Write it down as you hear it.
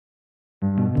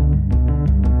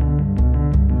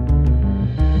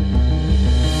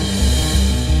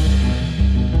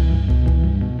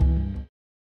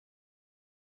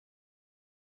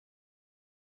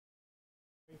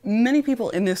Many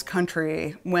people in this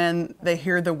country, when they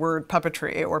hear the word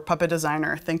puppetry or puppet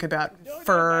designer, think about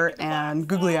fur and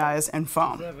googly eyes and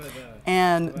foam.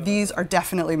 And these are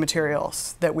definitely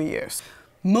materials that we use.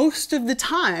 Most of the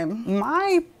time,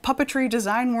 my puppetry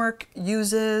design work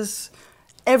uses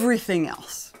everything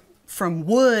else. From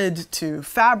wood to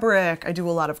fabric, I do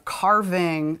a lot of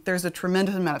carving. There's a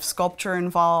tremendous amount of sculpture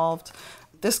involved.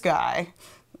 This guy,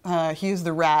 he's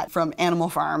the rat from Animal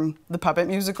Farm, the puppet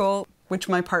musical, which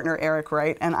my partner Eric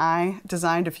Wright and I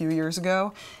designed a few years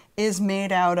ago, is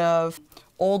made out of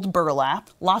old burlap,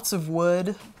 lots of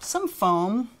wood, some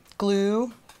foam,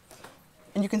 glue,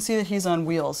 and you can see that he's on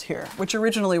wheels here, which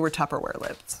originally were Tupperware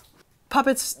lids.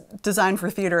 Puppets designed for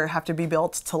theater have to be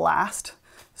built to last.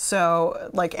 So,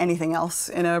 like anything else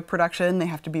in a production, they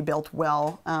have to be built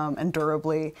well and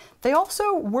durably. They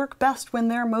also work best when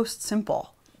they're most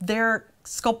simple. They're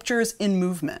sculptures in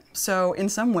movement. So in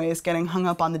some ways, getting hung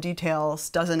up on the details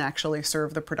doesn't actually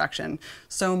serve the production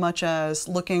so much as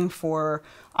looking for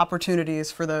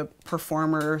opportunities for the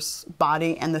performer's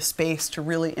body and the space to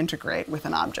really integrate with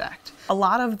an object. A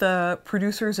lot of the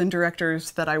producers and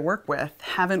directors that I work with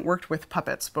haven't worked with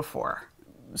puppets before.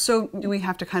 So we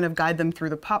have to kind of guide them through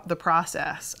the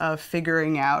process of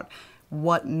figuring out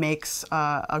what makes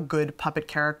a good puppet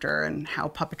character and how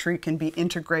puppetry can be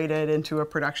integrated into a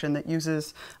production that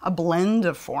uses a blend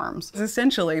of forms.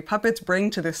 Essentially, puppets bring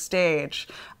to the stage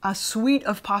a suite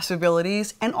of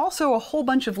possibilities and also a whole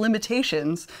bunch of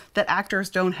limitations that actors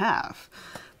don't have.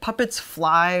 Puppets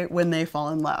fly when they fall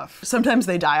in love. Sometimes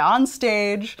they die on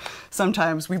stage,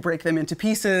 sometimes we break them into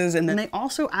pieces, and then they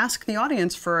also ask the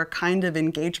audience for a kind of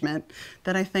engagement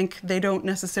that I think they don't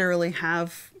necessarily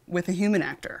have with a human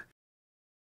actor.